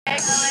Hello,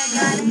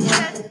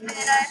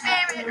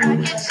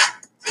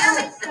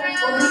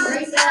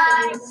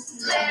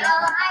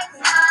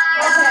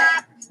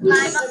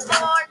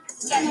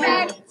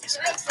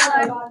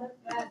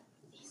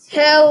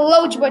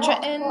 it's your boy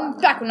Trent,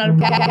 and back with another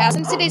podcast.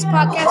 In today's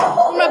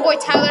podcast, with my boy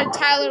Tyler.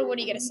 Tyler, what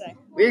are you gonna say?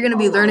 We're going to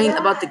be learning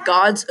about the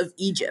gods of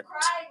Egypt.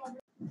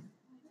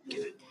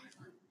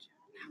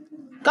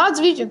 Gods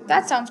of Egypt.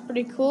 That sounds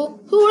pretty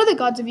cool. Who are the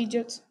gods of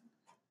Egypt?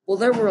 Well,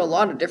 there were a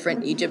lot of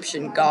different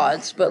Egyptian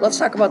gods, but let's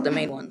talk about the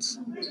main ones.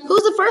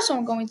 Who's the first one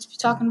we're going to be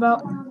talking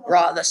about?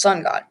 Ra, the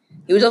sun god.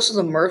 He was also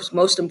the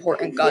most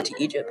important god to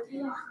Egypt.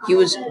 He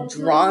was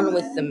drawn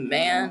with a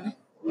man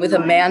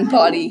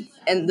body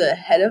and the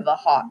head of a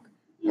hawk.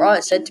 Ra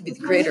is said to be the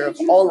creator of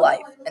all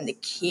life and the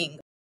king.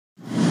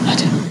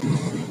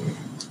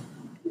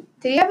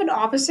 Did he have an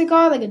opposite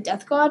god, like a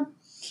death god?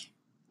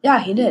 Yeah,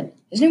 he did.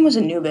 His name was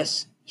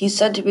Anubis. He's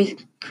said to be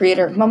the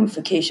creator of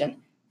mummification.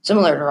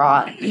 Similar to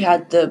Ra, he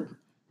had the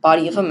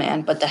body of a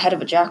man, but the head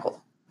of a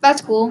jackal. That's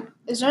cool.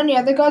 Is there any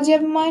other gods you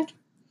have in mind?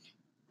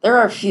 There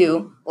are a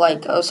few,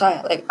 like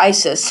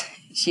Isis.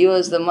 She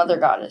was the mother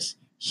goddess.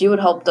 She would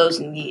help those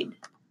in need.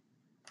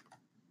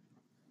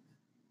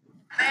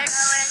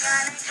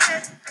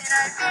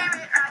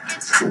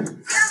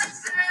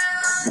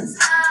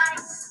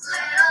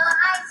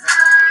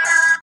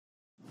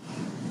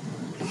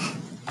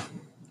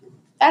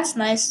 That's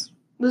nice.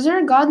 Was there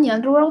a god in the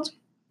underworld?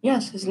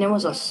 Yes, his name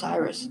was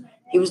Osiris.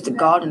 He was the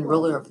god and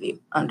ruler of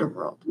the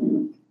underworld,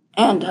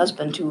 and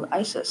husband to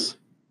Isis.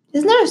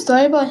 Isn't there a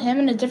story about him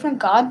and a different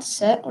god,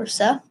 Set or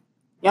Seth?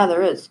 Yeah,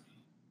 there is.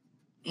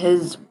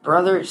 His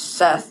brother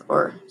Set,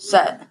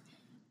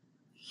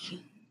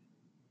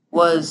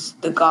 was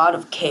the god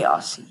of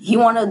chaos. He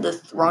wanted the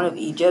throne of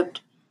Egypt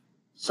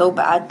so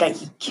bad that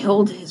he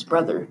killed his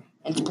brother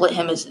and split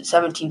him into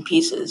 17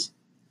 pieces.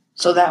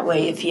 So that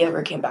way, if he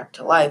ever came back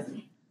to life,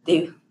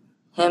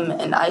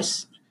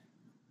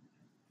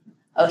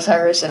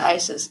 Osiris and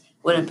Isis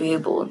wouldn't be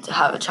able to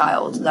have a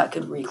child that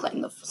could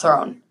reclaim the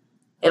throne.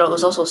 It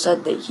was also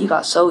said that he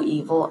got so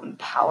evil and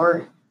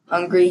power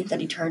hungry that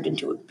he turned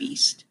into a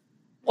beast.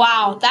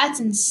 Wow, that's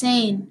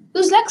insane.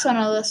 Who's next on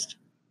our list?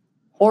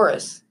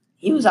 Horus.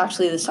 He was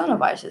actually the son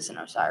of Isis and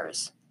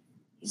Osiris.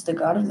 He's the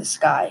god of the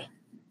sky,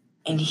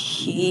 and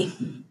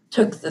he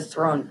took the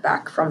throne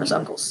back from his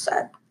uncle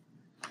Set.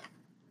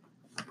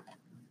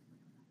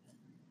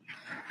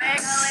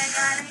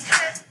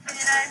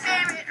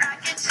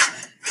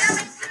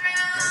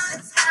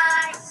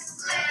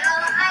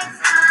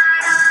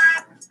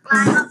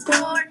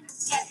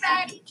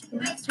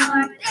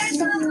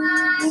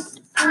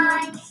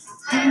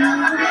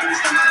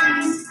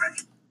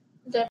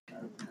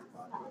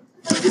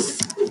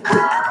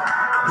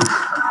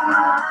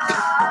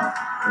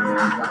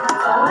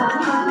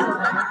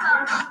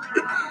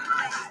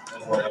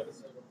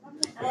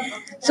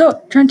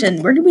 So,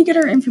 Trenton, where did we get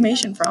our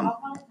information from?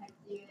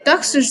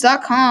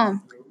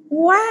 Ducksters.com.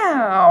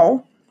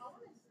 Wow.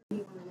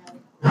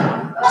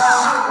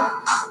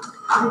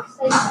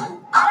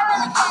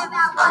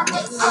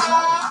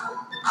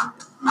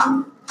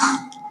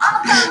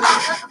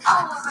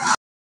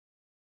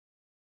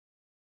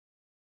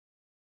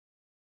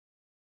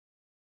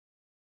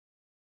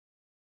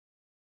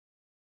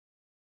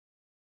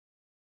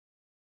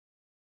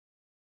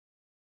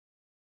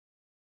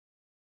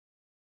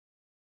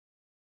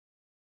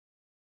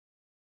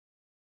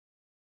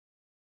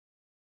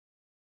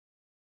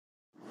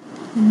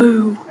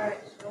 Boo.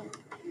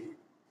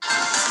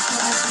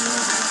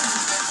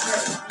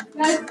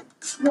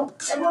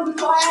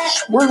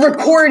 We're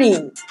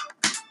recording.